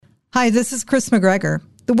Hi, this is Chris McGregor.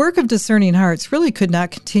 The work of Discerning Hearts really could not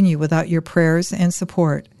continue without your prayers and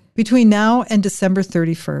support. Between now and December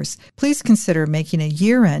 31st, please consider making a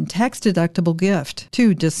year-end tax-deductible gift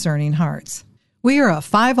to Discerning Hearts. We are a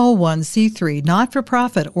 501c3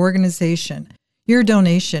 not-for-profit organization. Your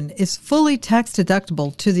donation is fully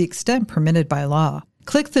tax-deductible to the extent permitted by law.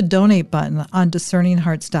 Click the donate button on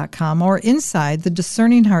discerninghearts.com or inside the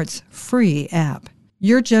Discerning Hearts free app.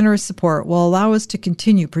 Your generous support will allow us to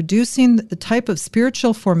continue producing the type of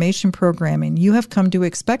spiritual formation programming you have come to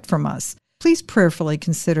expect from us. Please prayerfully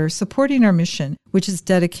consider supporting our mission, which is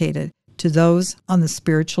dedicated to those on the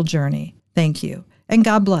spiritual journey. Thank you, and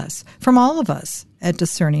God bless from all of us at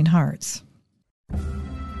Discerning Hearts.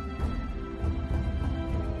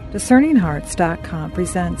 DiscerningHearts.com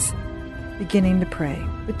presents Beginning to Pray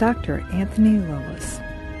with Dr. Anthony Lillis.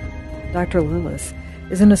 Dr. Lillis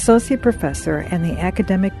is an associate professor and the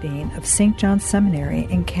academic dean of St. John's Seminary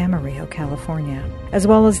in Camarillo, California, as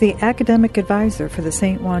well as the academic advisor for the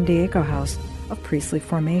St. Juan Diego House of Priestly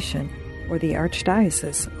Formation, or the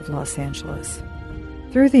Archdiocese of Los Angeles.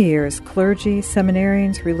 Through the years, clergy,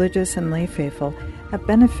 seminarians, religious, and lay faithful have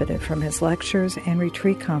benefited from his lectures and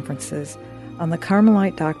retreat conferences on the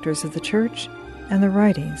Carmelite doctors of the Church and the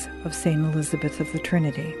writings of St. Elizabeth of the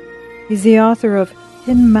Trinity. He's the author of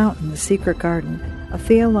Hidden Mountain, the Secret Garden, a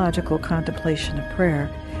theological contemplation of prayer,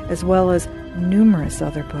 as well as numerous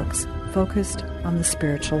other books focused on the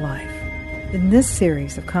spiritual life. In this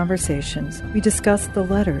series of conversations, we discuss the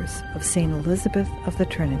letters of St. Elizabeth of the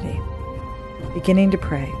Trinity. Beginning to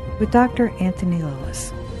Pray with Dr. Anthony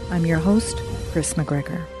Lillis. I'm your host, Chris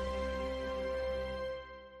McGregor.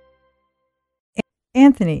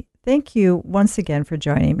 Anthony, thank you once again for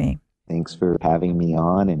joining me. Thanks for having me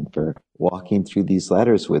on and for walking through these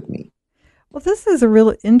letters with me. Well, this is a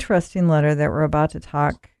real interesting letter that we're about to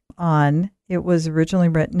talk on. It was originally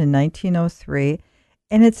written in 1903,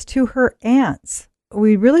 and it's to her aunts.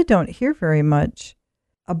 We really don't hear very much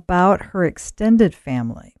about her extended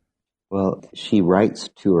family. Well, she writes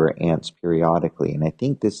to her aunts periodically, and I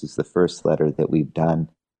think this is the first letter that we've done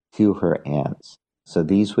to her aunts. So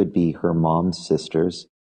these would be her mom's sisters,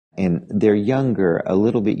 and they're younger, a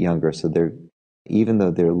little bit younger, so even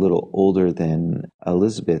though they're a little older than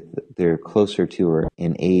Elizabeth, they're closer to her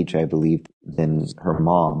in age, I believe, than her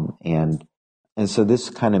mom. And so this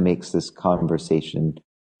kind of makes this conversation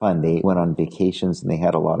fun. They went on vacations and they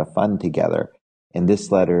had a lot of fun together. And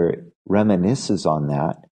this letter reminisces on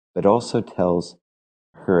that, but also tells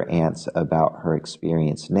her aunts about her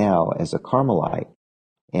experience now as a Carmelite.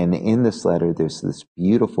 And in this letter, there's this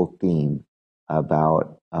beautiful theme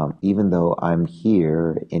about even though I'm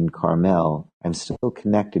here in Carmel, I'm still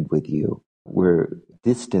connected with you. Where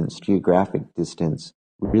geographic distance,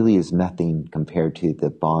 really is nothing compared to the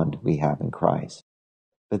bond we have in Christ.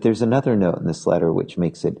 But there's another note in this letter which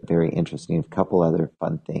makes it very interesting, a couple other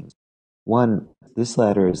fun things. One, this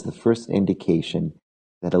letter is the first indication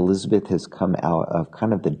that Elizabeth has come out of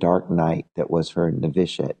kind of the dark night that was her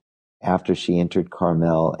novitiate. After she entered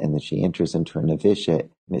Carmel and then she enters into her novitiate,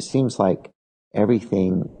 and it seems like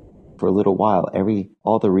everything for a little while,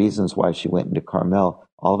 all the reasons why she went into Carmel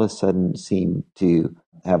all of a sudden seem to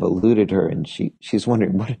have eluded her, and she's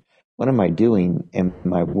wondering, what am I doing? Am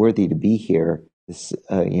I worthy to be here? This,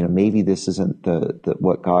 maybe this isn't the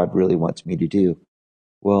what God really wants me to do.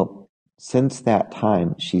 Well, since that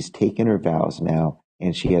time, she's taken her vows now,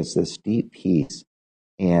 and she has this deep peace,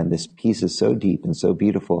 and this peace is so deep and so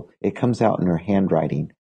beautiful. It comes out in her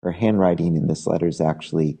handwriting. Her handwriting in this letter is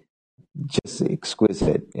actually just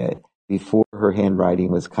exquisite. Before, her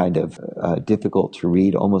handwriting was kind of difficult to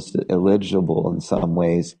read, almost illegible in some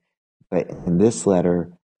ways. But in this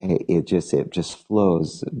letter, it just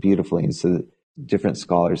flows beautifully. And so different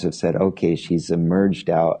scholars have said, okay, she's emerged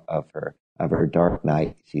out of her dark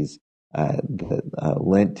night. She's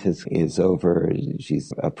Lent is over.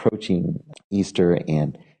 She's approaching Easter,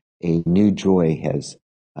 and a new joy has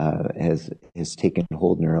taken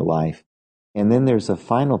hold in her life. And then there's a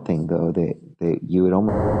final thing, though, that you would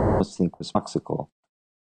almost think was toxical.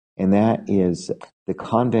 And that is the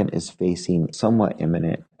convent is facing somewhat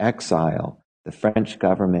imminent exile. The French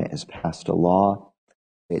government has passed a law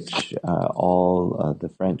which all the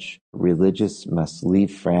French religious must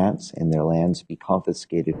leave France and their lands be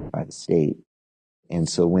confiscated by the state. And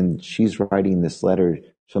so when she's writing this letter,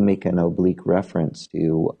 she'll make an oblique reference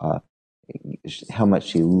to how much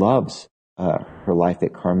she loves her life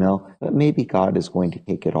at Carmel, but maybe God is going to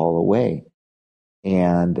take it all away.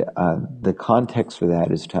 And the context for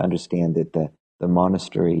that is to understand that the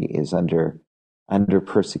monastery is under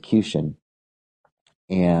persecution.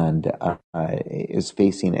 and is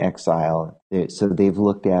facing exile. So they've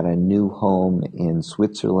looked at a new home in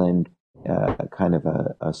Switzerland, kind of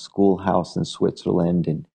a schoolhouse in Switzerland,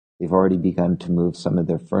 and they've already begun to move some of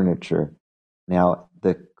their furniture. Now,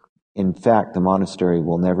 in fact, the monastery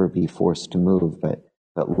will never be forced to move, but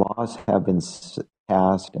laws have been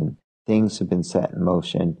passed and things have been set in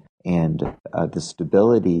motion, and the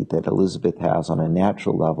stability that Elizabeth has on a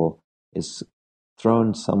natural level is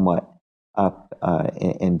thrown somewhat up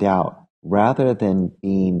in doubt. Rather than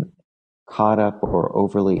being caught up or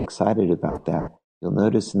overly excited about that, you'll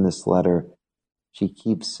notice in this letter she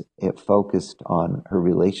keeps it focused on her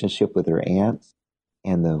relationship with her aunts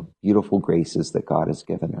and the beautiful graces that God has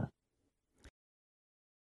given her.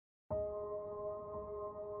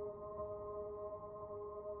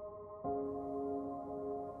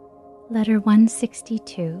 Letter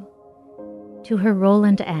 162 to her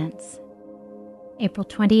Roland aunts, April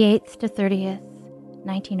 28th to 30th,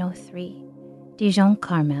 1903, Dijon,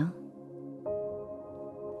 Carmel.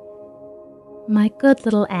 My good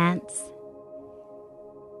little aunts,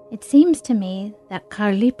 it seems to me that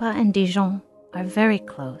Carlipa and Dijon are very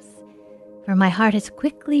close, for my heart has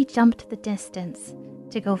quickly jumped the distance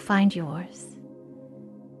to go find yours.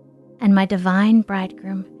 And my divine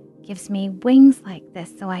bridegroom gives me wings like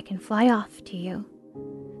this so I can fly off to you.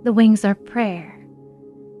 The wings are prayer.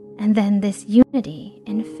 And then this unity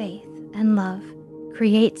in faith and love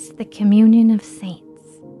creates the communion of saints.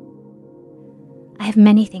 I have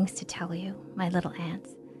many things to tell you, my little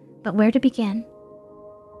aunts, but where to begin?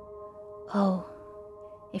 Oh,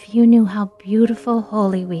 if you knew how beautiful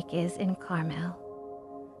Holy Week is in Carmel.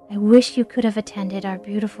 I wish you could have attended our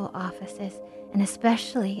beautiful offices, and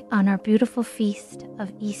especially on our beautiful feast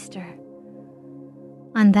of Easter.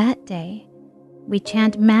 On that day, we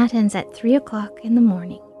chant matins at 3 o'clock in the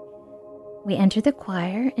morning. We enter the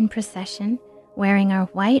choir in procession, wearing our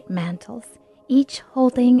white mantles, each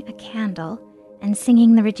holding a candle and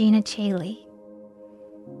singing the Regina Caeli.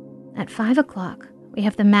 At 5 o'clock, we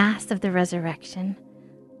have the Mass of the Resurrection,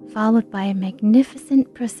 followed by a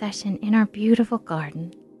magnificent procession in our beautiful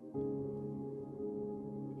garden.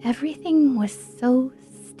 Everything was so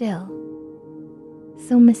still,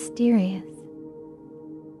 so mysterious,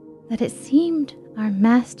 that it seemed our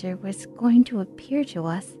Master was going to appear to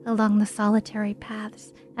us along the solitary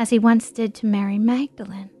paths as he once did to Mary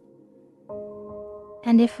Magdalene.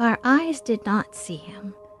 And if our eyes did not see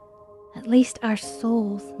him, at least our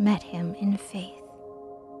souls met him in faith.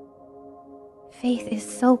 Faith is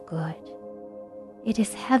so good. It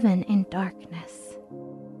is heaven in darkness.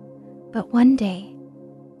 But one day,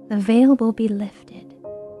 the veil will be lifted,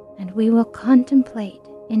 and we will contemplate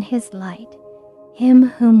in his light him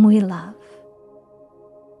whom we love.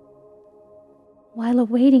 While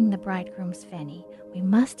awaiting the bridegroom's venue, we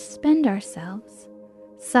must spend ourselves,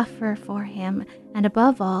 suffer for him, and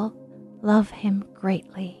above all, love him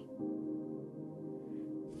greatly.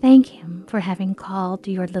 Thank him for having called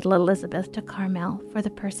your little Elizabeth to Carmel for the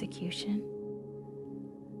persecution.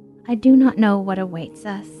 I do not know what awaits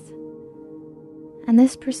us, and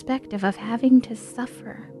this perspective of having to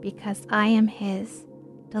suffer because I am his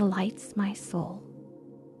delights my soul.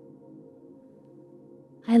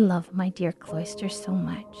 I love my dear cloister so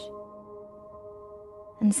much,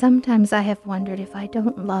 and sometimes I have wondered if I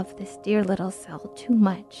don't love this dear little cell too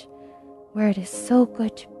much, where it is so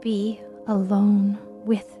good to be alone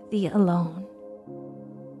with the alone.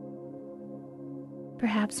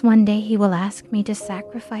 Perhaps one day he will ask me to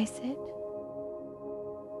sacrifice it.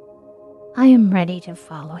 I am ready to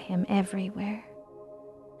follow him everywhere,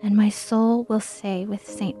 and my soul will say with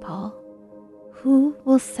St. Paul, "Who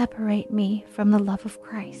will separate me from the love of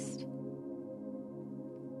Christ?"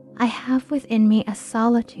 I have within me a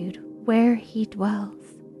solitude where he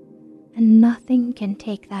dwells, and nothing can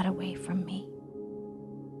take that away from me.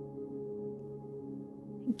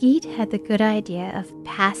 Guide had the good idea of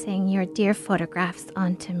passing your dear photographs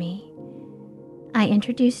on to me. I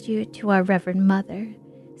introduced you to our Reverend Mother,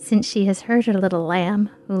 since she has heard her little lamb,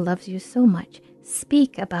 who loves you so much,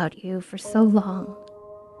 speak about you for so long.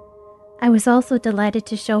 I was also delighted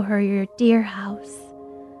to show her your dear house.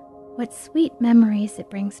 What sweet memories it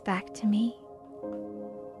brings back to me.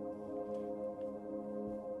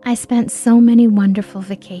 I spent so many wonderful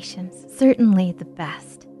vacations, certainly the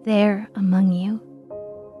best, there among you.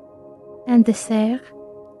 And the Serre,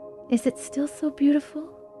 is it still so beautiful?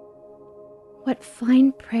 What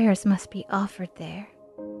fine prayers must be offered there.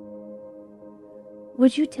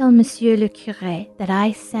 Would you tell Monsieur le Curé that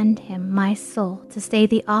I send him my soul to stay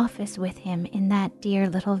the office with him in that dear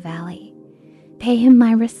little valley? Pay him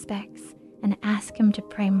my respects and ask him to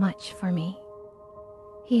pray much for me.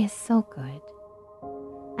 He is so good.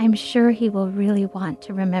 I'm sure he will really want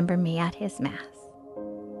to remember me at his Mass.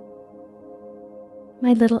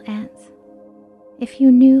 My little aunts, if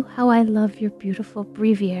you knew how I love your beautiful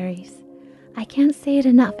breviaries, I can't say it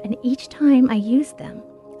enough, and each time I use them,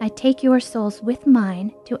 I take your souls with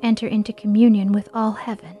mine to enter into communion with all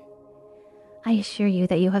heaven. I assure you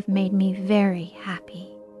that you have made me very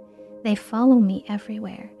happy. They follow me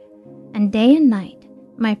everywhere, and day and night,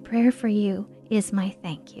 my prayer for you is my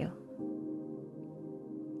thank you.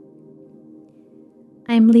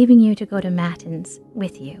 I am leaving you to go to Matins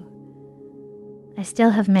with you. I still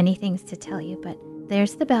have many things to tell you, but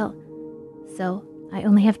there's the bell, so I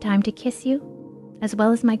only have time to kiss you, as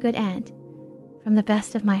well as my good aunt, from the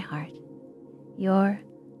best of my heart. Your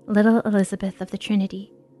little Elizabeth of the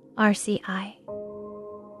Trinity, RCI.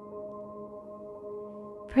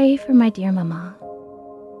 Pray for my dear Mama.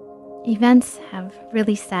 Events have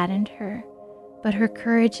really saddened her, but her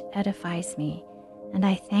courage edifies me, and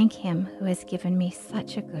I thank him who has given me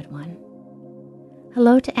such a good one.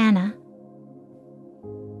 Hello to Anna.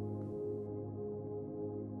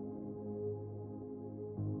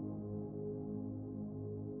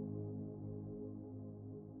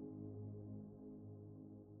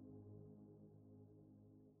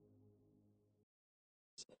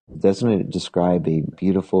 Doesn't it describe a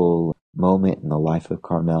beautiful moment in the life of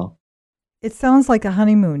Carmel? It sounds like a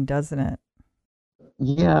honeymoon, doesn't it?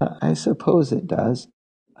 Yeah, I suppose it does.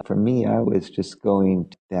 For me, I was just going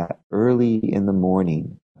to that early in the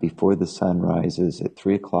morning before the sun rises at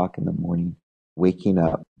 3 o'clock in the morning, waking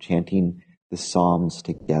up, chanting the Psalms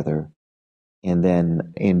together, and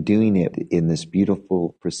then in doing it in this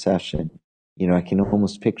beautiful procession. I can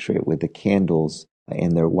almost picture it with the candles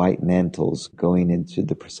and their white mantles going into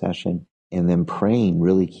the procession, and then praying,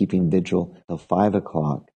 really keeping vigil till 5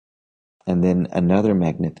 o'clock, and then another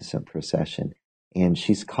magnificent procession. And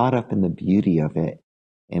she's caught up in the beauty of it.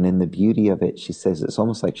 And in the beauty of it, she says it's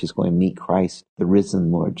almost like she's going to meet Christ, the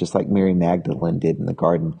risen Lord, just like Mary Magdalene did in the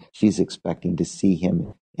garden. She's expecting to see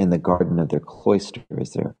him in the garden of their cloister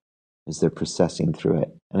as they're processing through it.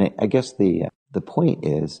 And I guess the point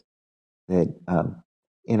is that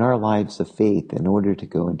in our lives of faith, in order to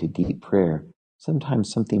go into deep prayer,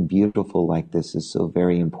 sometimes something beautiful like this is so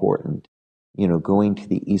very important. Going to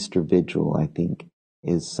the Easter Vigil, I think,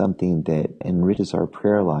 is something that enriches our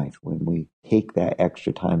prayer life when we take that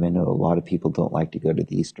extra time. I know a lot of people don't like to go to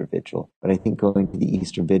the Easter Vigil, but I think going to the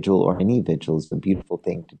Easter Vigil or any vigil is a beautiful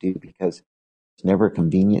thing to do because it's never a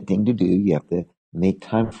convenient thing to do. You have to make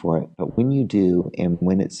time for it. But when you do, and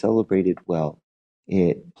when it's celebrated well,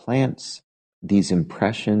 it plants these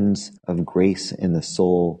impressions of grace in the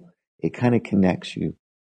soul. It kind of connects you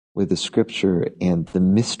with the scripture and the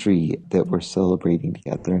mystery that we're celebrating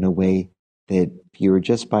together in a way that if you were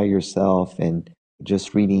just by yourself and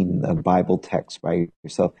just reading a Bible text by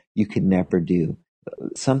yourself, you could never do.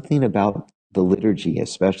 Something about the liturgy,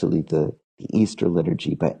 especially the Easter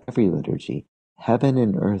liturgy, but every liturgy, heaven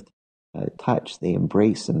and earth touch, they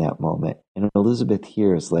embrace in that moment. And Elizabeth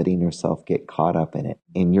here is letting herself get caught up in it.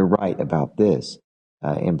 And you're right about this.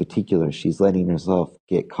 In particular, she's letting herself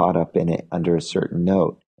get caught up in it under a certain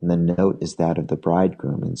note. And the note is that of the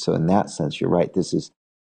bridegroom. And so in that sense, you're right. This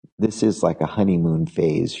is like a honeymoon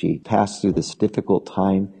phase. She passed through this difficult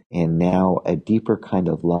time, and now a deeper kind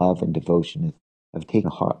of love and devotion have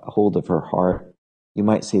taken hold of her heart. You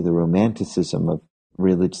might say the romanticism of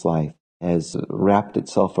religious life has wrapped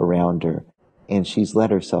itself around her, and she's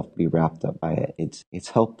let herself be wrapped up by it. It's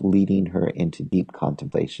helped leading her into deep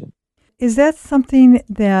contemplation. Is that something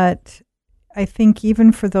that I think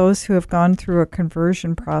even for those who have gone through a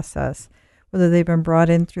conversion process, whether they've been brought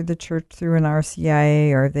in through the church through an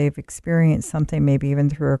RCIA or they've experienced something maybe even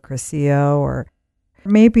through a Cursillo or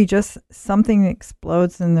maybe just something that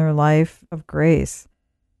explodes in their life of grace,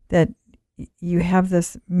 that you have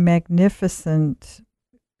this magnificent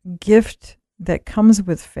gift that comes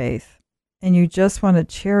with faith and you just want to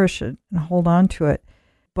cherish it and hold on to it.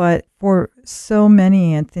 But for so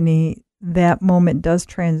many, Anthony, that moment does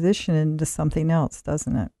transition into something else,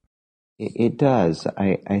 doesn't it? It does.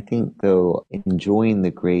 I think, though, enjoying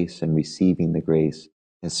the grace and receiving the grace,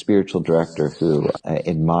 a spiritual director who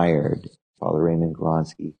admired Father Raymond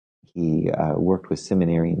Gronsky, he worked with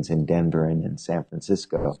seminarians in Denver and in San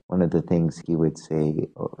Francisco. One of the things he would say,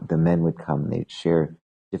 the men would come, they'd share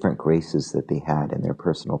different graces that they had in their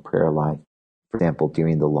personal prayer life. For example,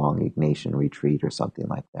 during the long Ignatian retreat or something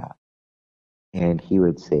like that. And he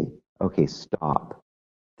would say, okay, stop.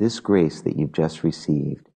 This grace that you've just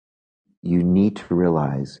received, you need to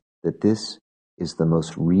realize that this is the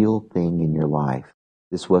most real thing in your life.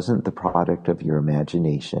 This wasn't the product of your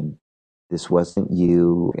imagination. This wasn't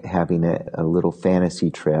you having a little fantasy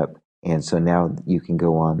trip, and so now you can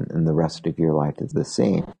go on and the rest of your life is the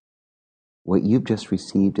same. What you've just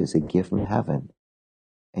received is a gift from heaven,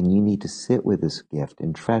 and you need to sit with this gift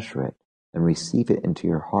and treasure it and receive it into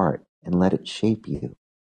your heart and let it shape you.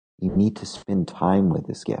 You need to spend time with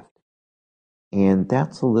this gift. And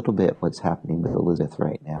that's a little bit what's happening with Elizabeth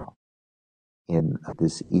right now in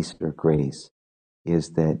this Easter grace,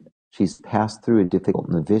 is that she's passed through a difficult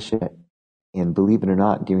novitiate. And believe it or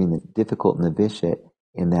not, during the difficult novitiate,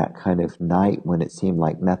 in that kind of night when it seemed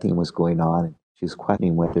like nothing was going on, she was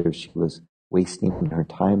questioning whether she was wasting her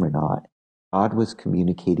time or not, God was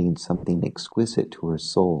communicating something exquisite to her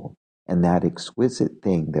soul. And that exquisite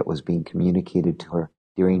thing that was being communicated to her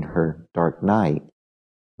during her dark night,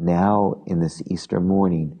 now in this Easter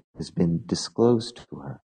morning, has been disclosed to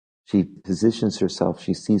her. She positions herself,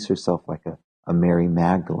 she sees herself like a Mary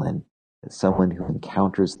Magdalene, as someone who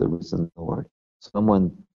encounters the risen Lord,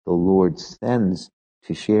 someone the Lord sends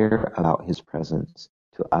to share about his presence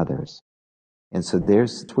to others. And so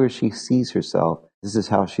there's where she sees herself. This is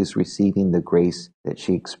how she's receiving the grace that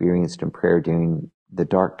she experienced in prayer during the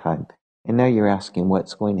dark time. And now you're asking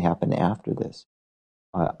what's going to happen after this.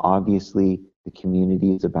 Obviously, the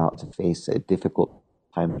community is about to face a difficult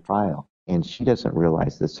time of trial, and she doesn't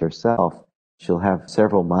realize this herself. She'll have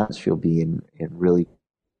several months. She'll be in really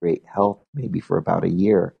great health, maybe for about a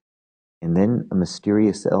year. And then a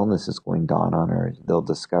mysterious illness is going to dawn on her. They'll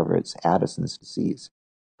discover it's Addison's disease.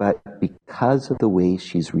 But because of the way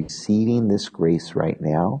she's receiving this grace right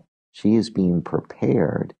now, she is being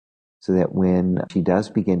prepared so that when she does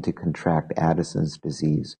begin to contract Addison's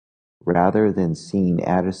disease, rather than seeing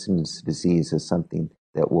Addison's disease as something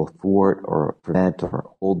that will thwart or prevent or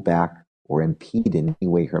hold back or impede in any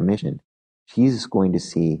way her mission, she's going to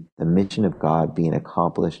see the mission of God being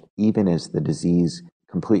accomplished even as the disease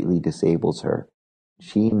completely disables her.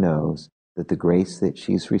 She knows that the grace that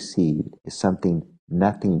she's received is something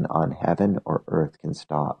nothing on heaven or earth can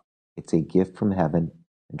stop. It's a gift from heaven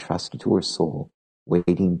entrusted to her soul,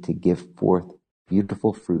 waiting to give forth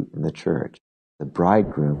beautiful fruit in the church. The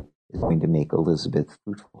bridegroom is going to make Elizabeth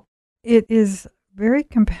fruitful. It is very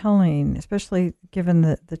compelling, especially given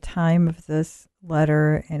the time of this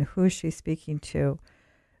letter and who she's speaking to,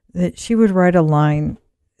 that she would write a line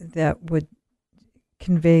that would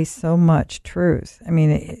convey so much truth. I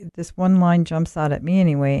mean, this one line jumps out at me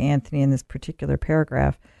anyway, Anthony, in this particular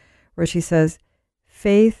paragraph, where she says,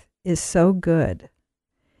 "Faith is so good.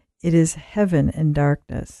 It is heaven in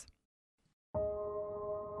darkness."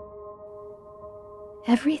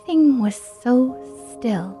 Everything was so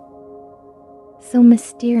still, so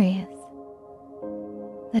mysterious,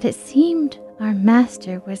 that it seemed our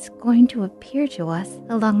Master was going to appear to us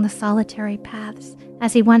along the solitary paths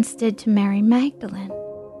as he once did to Mary Magdalene.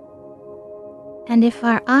 And if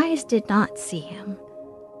our eyes did not see him,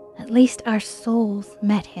 at least our souls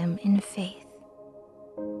met him in faith.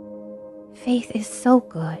 Faith is so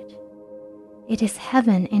good. It is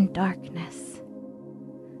heaven in darkness.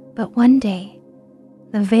 But one day,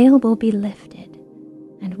 the veil will be lifted,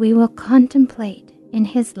 and we will contemplate in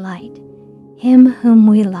his light him whom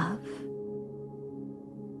we love.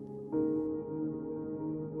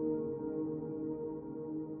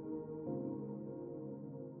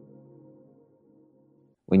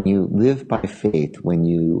 When you live by faith, when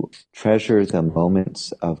you treasure the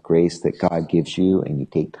moments of grace that God gives you and you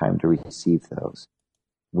take time to receive those,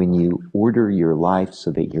 when you order your life so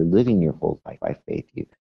that you're living your whole life by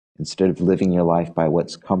faith, instead of living your life by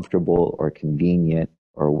what's comfortable or convenient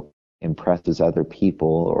or impresses other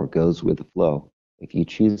people or goes with the flow, if you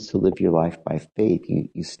choose to live your life by faith,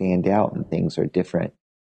 you stand out and things are different.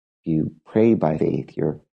 If you pray by faith,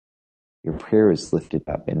 your prayer is lifted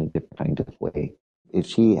up in a different kind of way. If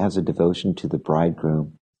she has a devotion to the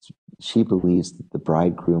bridegroom, she believes that the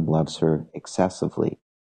bridegroom loves her excessively.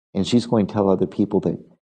 And she's going to tell other people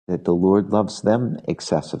that the Lord loves them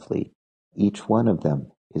excessively. Each one of them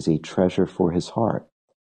is a treasure for his heart.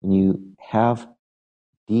 When you have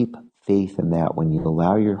deep faith in that, when you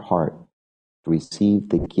allow your heart to receive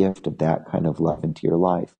the gift of that kind of love into your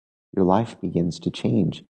life begins to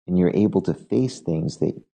change, and you're able to face things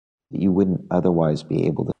that you wouldn't otherwise be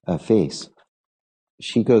able to face.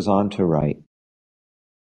 She goes on to write,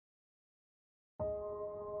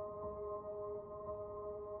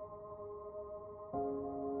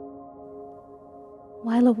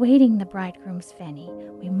 While awaiting the bridegroom's Fanny,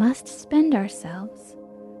 we must spend ourselves,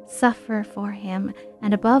 suffer for him,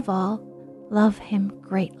 and above all, love him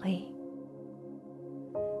greatly.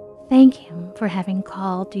 Thank him for having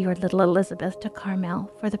called your little Elizabeth to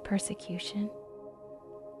Carmel for the persecution.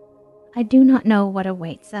 I do not know what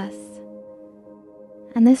awaits us,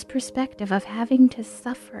 And this perspective of having to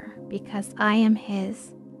suffer because I am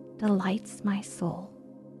his delights my soul.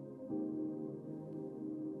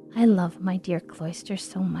 I love my dear cloister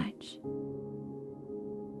so much.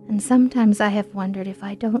 And sometimes I have wondered if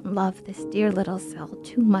I don't love this dear little cell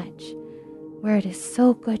too much, where it is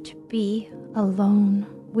so good to be alone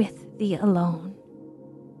with the alone.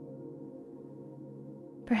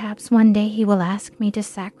 Perhaps one day he will ask me to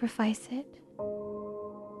sacrifice it.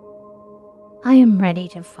 I am ready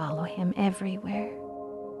to follow him everywhere,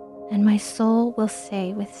 and my soul will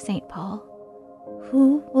say with St. Paul,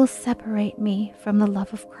 "Who will separate me from the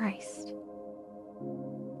love of Christ?"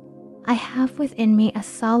 I have within me a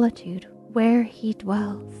solitude where he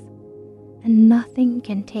dwells, and nothing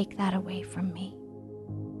can take that away from me.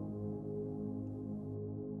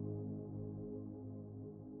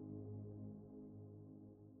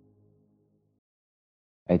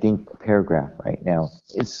 I think the paragraph right now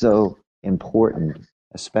is so important,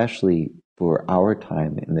 especially for our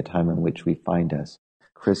time and the time in which we find us.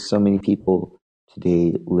 Chris, so many people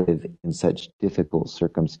today live in such difficult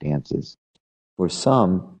circumstances. For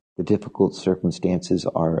some, the difficult circumstances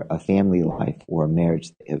are a family life or a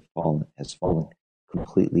marriage that has fallen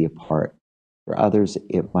completely apart. For others,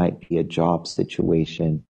 it might be a job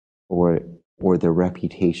situation or their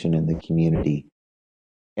reputation in the community.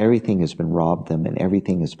 Everything has been robbed them and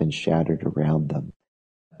everything has been shattered around them.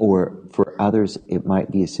 Or for others, it might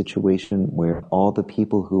be a situation where all the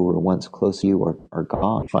people who were once close to you are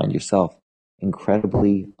gone. You find yourself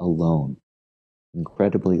incredibly alone,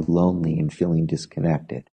 incredibly lonely and feeling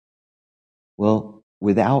disconnected. Well,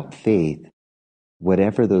 without faith,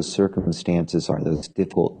 whatever those circumstances are, those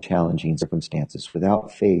difficult, challenging circumstances,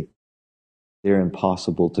 without faith, they're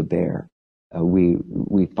impossible to bear.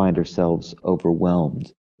 We find ourselves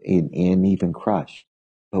overwhelmed and even crushed.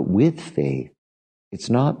 But with faith, it's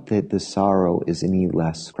not that the sorrow is any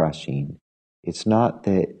less crushing. It's not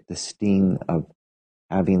that the sting of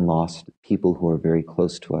having lost people who are very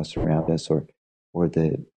close to us around us, or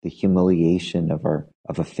the humiliation of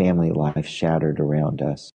a family life shattered around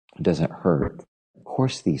us doesn't hurt. Of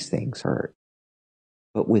course these things hurt.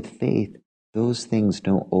 But with faith, those things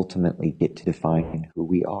don't ultimately get to define who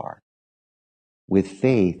we are. With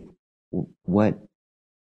faith, what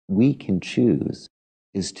we can choose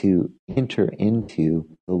is to enter into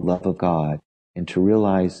the love of God and to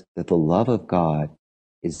realize that the love of God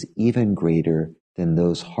is even greater than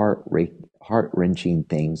those heart-wrenching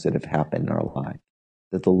things that have happened in our life.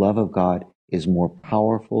 That the love of God is more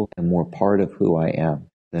powerful and more part of who I am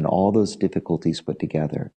than all those difficulties put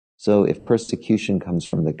together. So if persecution comes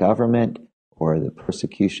from the government, or the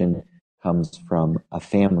persecution comes from a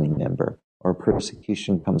family member, or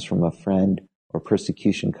persecution comes from a friend, or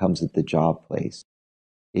persecution comes at the job place,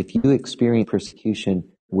 if you experience persecution,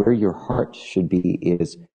 where your heart should be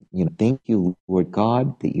is, thank you, Lord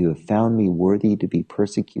God, that you have found me worthy to be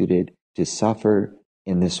persecuted, to suffer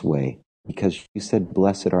in this way, because you said,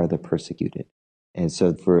 blessed are the persecuted. And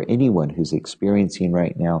so for anyone who's experiencing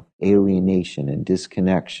right now alienation and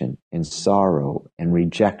disconnection and sorrow and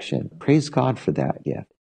rejection, praise God for that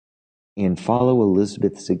gift. And follow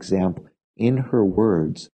Elizabeth's example. In her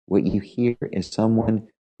words, what you hear is someone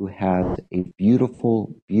who has a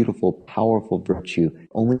beautiful, beautiful, powerful virtue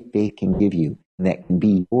only faith can give you, and that can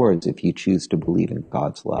be yours if you choose to believe in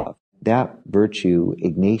God's love. That virtue,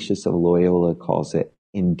 Ignatius of Loyola calls it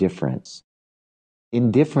indifference.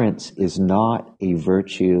 Indifference is not a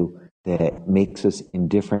virtue that makes us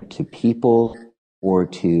indifferent to people or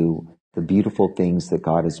to the beautiful things that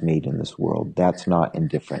God has made in this world. That's not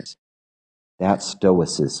indifference. That's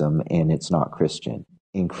stoicism, and it's not Christian.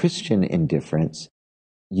 In Christian indifference,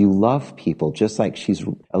 you love people, just like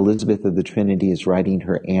Elizabeth of the Trinity is writing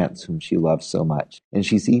her aunts whom she loves so much. And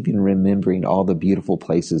she's even remembering all the beautiful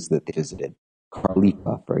places that they visited.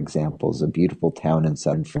 Carlipa, for example, is a beautiful town in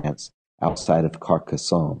southern France outside of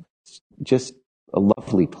Carcassonne. Just a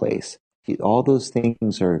lovely place. All those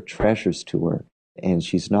things are treasures to her. And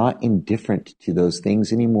she's not indifferent to those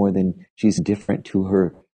things any more than she's indifferent to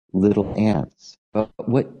her little aunts. But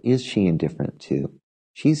what is she indifferent to?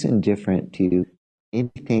 She's indifferent to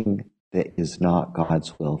anything that is not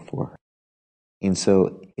God's will for her. And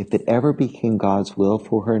so if it ever became God's will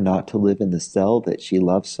for her not to live in the cell that she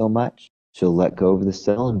loves so much, she'll let go of the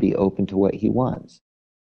cell and be open to what he wants.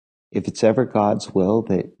 If it's ever God's will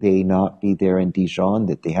that they not be there in Dijon,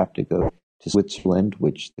 that they have to go to Switzerland,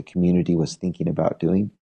 which the community was thinking about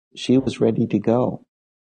doing, she was ready to go.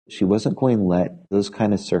 She wasn't going to let those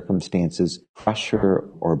kind of circumstances crush her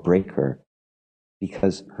or break her,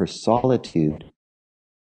 because her solitude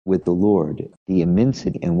with the Lord, the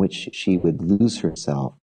immensity in which she would lose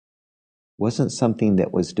herself, wasn't something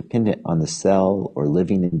that was dependent on the cell or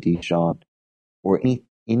living in Dijon or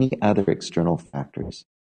any other external factors.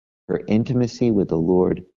 Her intimacy with the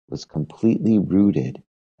Lord was completely rooted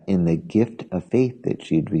in the gift of faith that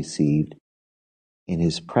she had received. In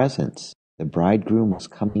his presence, the bridegroom was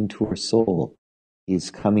coming to her soul. He's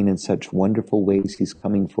coming in such wonderful ways. He's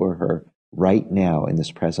coming for her right now in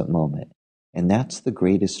this present moment. And that's the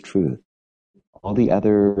greatest truth. All the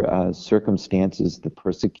other circumstances, the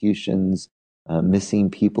persecutions, missing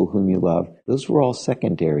people whom you love, those were all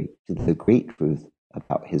secondary to the great truth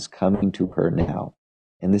about his coming to her now.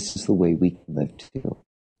 And this is the way we can live too.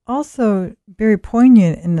 Also, very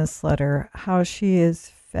poignant in this letter, how she is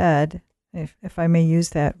fed, if I may use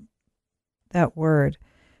that word.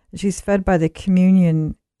 She's fed by the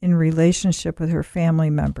communion in relationship with her family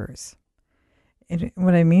members. And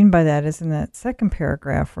what I mean by that is in that second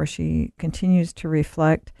paragraph where she continues to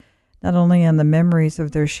reflect not only on the memories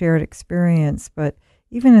of their shared experience, but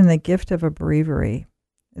even in the gift of a breviary,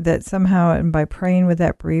 that somehow, and by praying with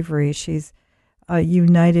that breviary, she's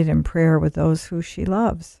united in prayer with those who she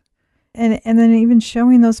loves. And then even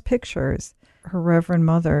showing those pictures, her Reverend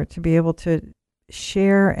Mother, to be able to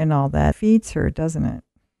share and all that feeds her, doesn't it?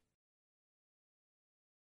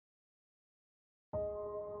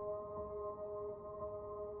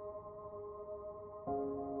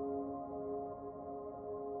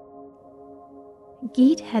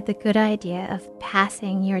 Geet had the good idea of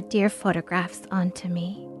passing your dear photographs on to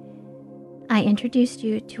me. I introduced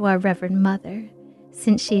you to our Reverend Mother,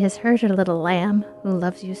 since she has heard her little lamb, who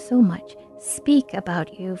loves you so much, speak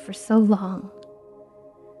about you for so long.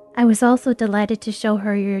 I was also delighted to show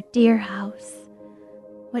her your dear house.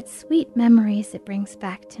 What sweet memories it brings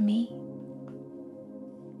back to me.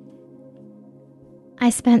 I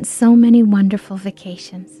spent so many wonderful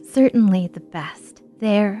vacations, certainly the best,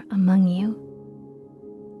 there among you.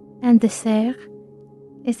 And the Serre,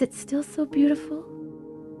 is it still so beautiful?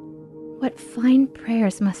 What fine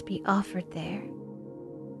prayers must be offered there.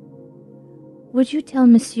 Would you tell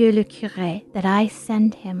Monsieur le Curé that I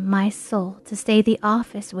send him my soul to stay the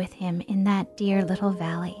office with him in that dear little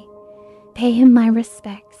valley? Pay him my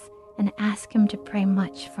respects and ask him to pray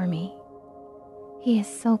much for me. He is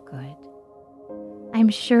so good. I'm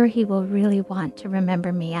sure he will really want to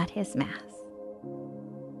remember me at his Mass.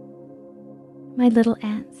 My little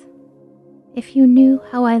aunts, if you knew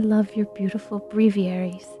how I love your beautiful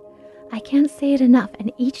breviaries, I can't say it enough,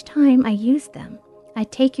 and each time I use them, I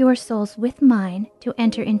take your souls with mine to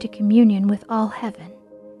enter into communion with all heaven.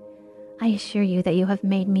 I assure you that you have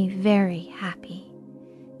made me very happy.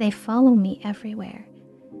 They follow me everywhere,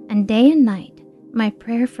 and day and night, my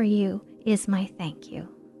prayer for you is my thank you.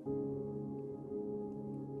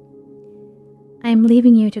 I am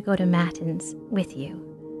leaving you to go to Matins with you.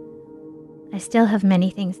 I still have many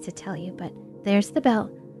things to tell you, but there's the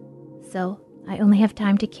bell, so I only have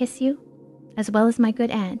time to kiss you, as well as my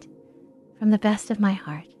good aunt, from the best of my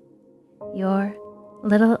heart. Your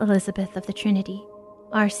little Elizabeth of the Trinity,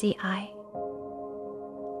 RCI.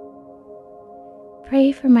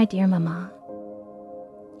 Pray for my dear Mama.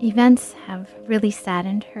 Events have really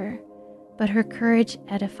saddened her, but her courage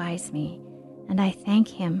edifies me, and I thank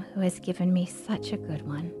him who has given me such a good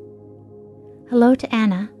one. Hello to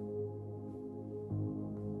Anna.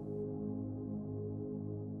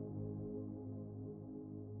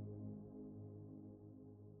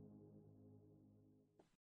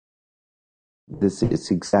 This is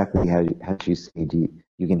exactly how you say,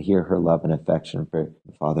 you can hear her love and affection for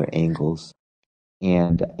Father Engels.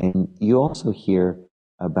 And you also hear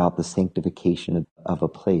about the sanctification of a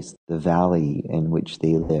place, the valley in which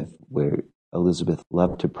they live, where Elizabeth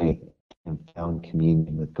loved to pray and found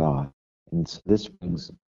communion with God. And so this brings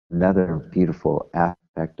another beautiful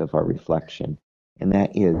aspect of our reflection, and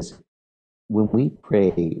that is when we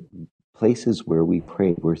pray, places where we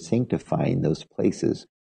pray, we're sanctifying those places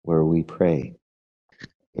where we pray.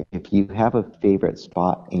 If you have a favorite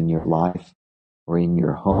spot in your life or in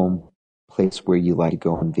your home, place where you like to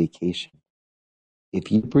go on vacation,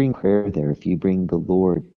 if you bring prayer there, if you bring the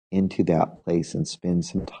Lord into that place and spend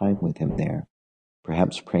some time with him there,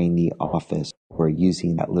 perhaps praying the office or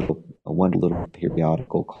using that one little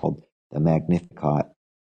periodical called the Magnificat,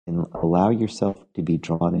 and allow yourself to be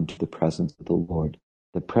drawn into the presence of the Lord.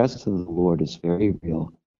 The presence of the Lord is very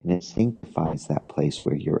real, and it sanctifies that place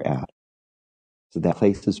where you're at. So that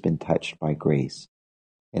place has been touched by grace.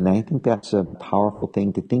 And I think that's a powerful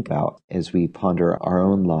thing to think about as we ponder our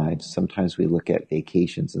own lives. Sometimes we look at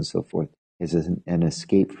vacations and so forth as an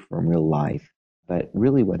escape from real life. But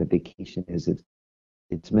really what a vacation is,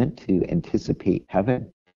 it's meant to anticipate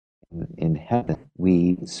heaven. In heaven,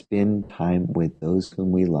 we spend time with those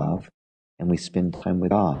whom we love, and we spend time with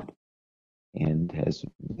God. And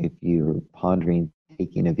if you're pondering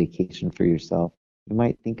taking a vacation for yourself, you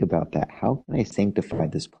might think about that. How can I sanctify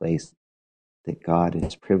this place that God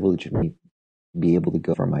has privileged me to be able to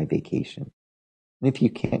go for my vacation? And if you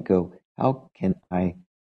can't go, how can I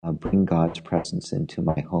bring God's presence into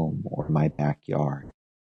my home or my backyard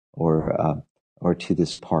or to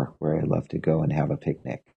this park where I love to go and have a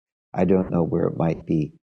picnic? I don't know where it might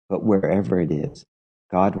be, but wherever it is,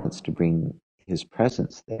 God wants to bring his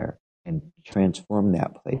presence there and transform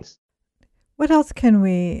that place. What else can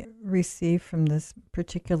we receive from this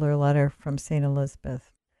particular letter from St.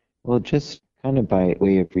 Elizabeth? Well, just kind of by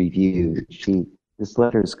way of review, this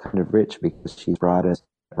letter is kind of rich because she brought us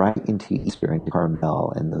right into Easter and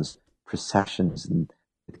Carmel and those processions and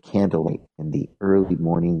with candlelight in the early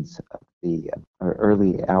mornings of or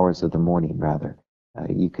early hours of the morning, rather.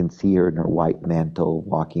 You can see her in her white mantle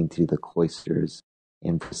walking through the cloisters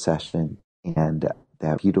in procession, and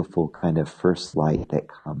that beautiful kind of first light that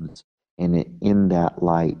comes. And in that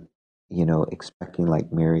light, expecting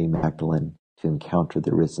like Mary Magdalene to encounter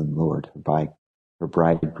the risen Lord by her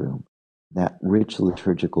bridegroom. That rich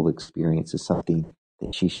liturgical experience is something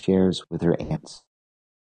that she shares with her aunts.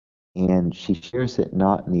 And she shares it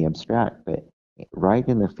not in the abstract, but right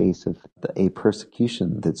in the face of a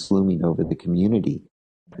persecution that's looming over the community.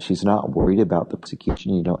 She's not worried about the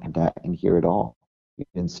persecution. You don't have that in here at all.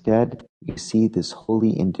 Instead, you see this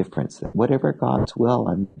holy indifference that whatever God's will,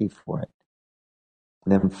 I'm ready for it.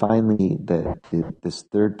 And then finally, this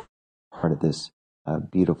third part of this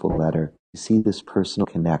beautiful letter, you see this personal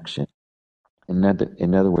connection.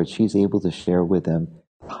 In other words, she's able to share with them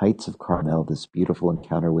the heights of Carmel, this beautiful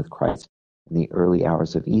encounter with Christ in the early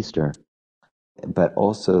hours of Easter, but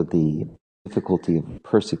also the difficulty of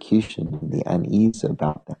persecution and the unease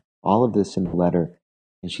about that. All of this in the letter,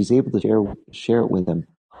 and she's able to share it with them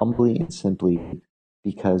humbly and simply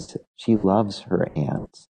because she loves her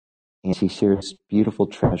aunts, and she shares beautiful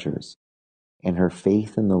treasures. And her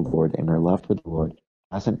faith in the Lord and her love for the Lord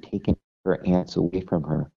hasn't taken her aunts away from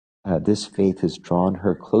her. This faith has drawn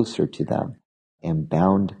her closer to them and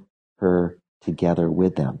bound her together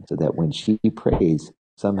with them, so that when she prays,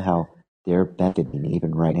 somehow they're benefiting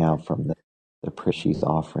even right now from the prayer she's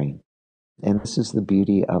offering. And this is the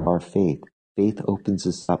beauty of our faith. Faith opens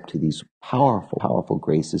us up to these powerful, powerful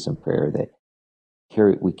graces in prayer that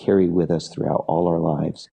we carry with us throughout all our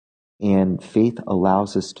lives. And faith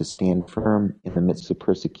allows us to stand firm in the midst of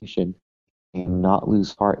persecution and not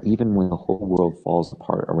lose heart even when the whole world falls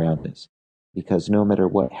apart around us. Because no matter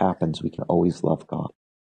what happens, we can always love God.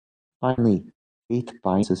 Finally, faith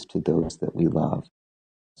binds us to those that we love,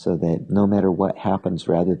 so that no matter what happens,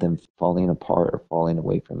 rather than falling apart or falling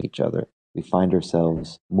away from each other, we find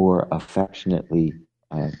ourselves more affectionately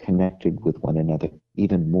connected with one another,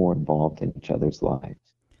 even more involved in each other's lives.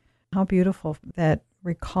 How beautiful that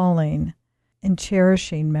recalling and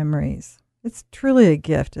cherishing memories. It's truly a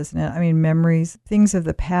gift, isn't it? I mean, memories, things of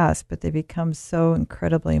the past, but they become so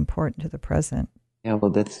incredibly important to the present. Yeah, well,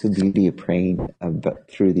 that's the beauty of praying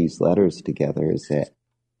through these letters together, is that,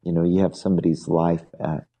 you have somebody's life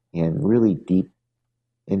and really deep,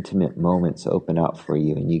 intimate moments open up for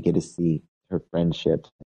you, and you get to see her friendships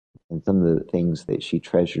and some of the things that she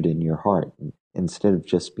treasured in your heart. Instead of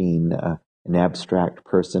just being an abstract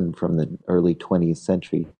person from the early 20th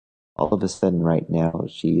century, all of a sudden right now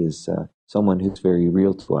she is someone who's very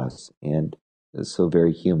real to us and is so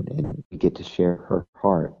very human, and we get to share her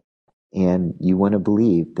heart. And you want to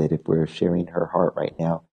believe that if we're sharing her heart right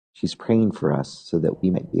now, she's praying for us so that we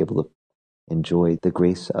might be able to enjoy the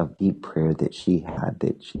grace of deep prayer that she had,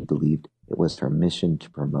 that she believed it was her mission to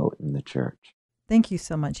promote in the church. Thank you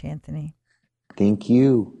so much, Anthony. Thank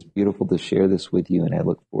you. It's beautiful to share this with you, and I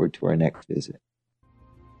look forward to our next visit.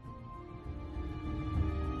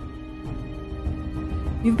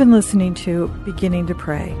 You've been listening to Beginning to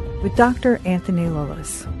Pray with Dr. Anthony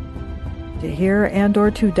Lilles. To hear and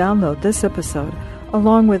or to download this episode,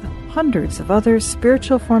 along with hundreds of other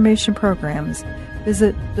spiritual formation programs,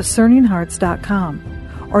 visit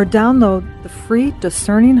discerninghearts.com or download the free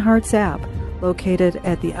Discerning Hearts app located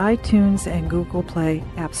at the iTunes and Google Play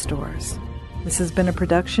app stores. This has been a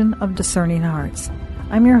production of Discerning Hearts.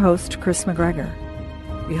 I'm your host, Chris McGregor.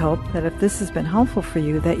 We hope that if this has been helpful for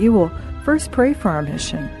you, that you will first pray for our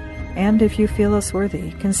mission, and if you feel us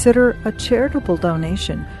worthy, consider a charitable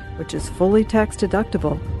donation, which is fully tax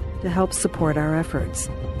deductible, to help support our efforts.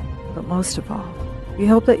 But most of all, we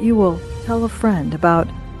hope that you will tell a friend about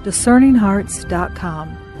discerninghearts.com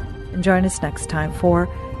and join us next time for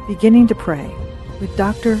Beginning to Pray with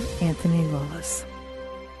Dr. Anthony Lilles.